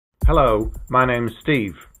Hello, my name's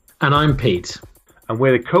Steve. And I'm Pete. And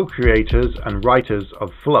we're the co-creators and writers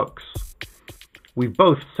of Flux. We've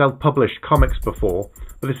both self-published comics before,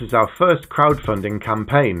 but this is our first crowdfunding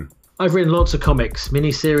campaign. I've written lots of comics,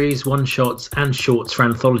 miniseries, one-shots and shorts for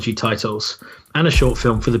anthology titles, and a short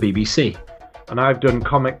film for the BBC. And I've done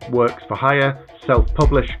comic works for hire,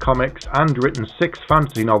 self-published comics, and written 6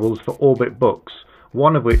 fantasy novels for Orbit Books,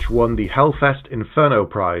 one of which won the Hellfest Inferno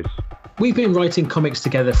Prize. We've been writing comics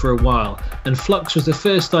together for a while, and Flux was the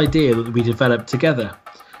first idea that we developed together.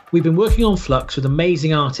 We've been working on Flux with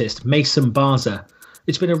amazing artist Mason Barza.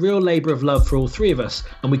 It's been a real labour of love for all three of us,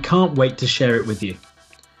 and we can't wait to share it with you.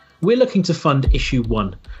 We're looking to fund issue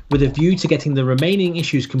 1, with a view to getting the remaining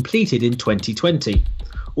issues completed in 2020.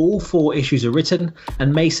 All 4 issues are written,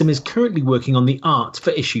 and Mason is currently working on the art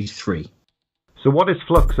for issue 3. So what is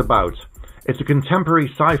Flux about? It's a contemporary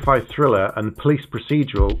sci-fi thriller and police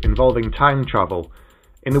procedural involving time travel.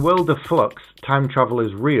 In the world of Flux, time travel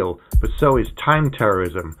is real, but so is time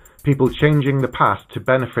terrorism, people changing the past to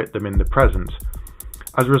benefit them in the present.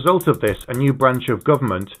 As a result of this, a new branch of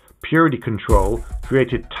government, Purity Control,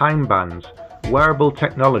 created time bands, wearable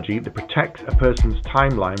technology that protects a person's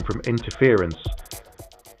timeline from interference.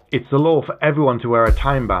 It's the law for everyone to wear a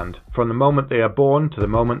time band, from the moment they are born to the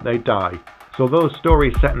moment they die. So although the story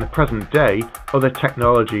is set in the present day, other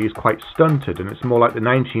technology is quite stunted and it's more like the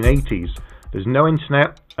 1980s. There's no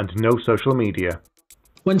internet and no social media.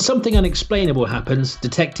 When something unexplainable happens,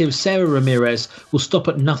 Detective Sarah Ramirez will stop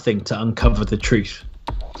at nothing to uncover the truth.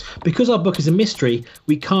 Because our book is a mystery,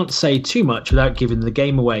 we can't say too much without giving the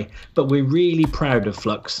game away, but we're really proud of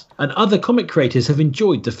Flux, and other comic creators have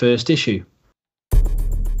enjoyed the first issue.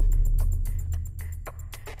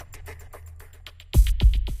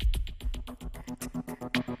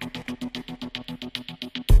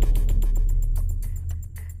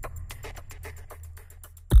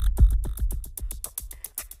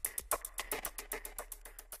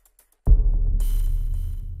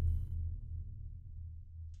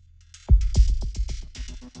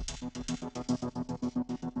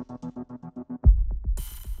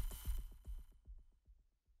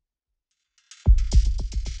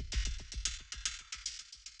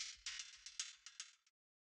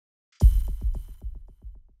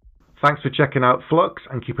 Thanks for checking out Flux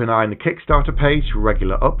and keep an eye on the Kickstarter page for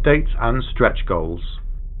regular updates and stretch goals.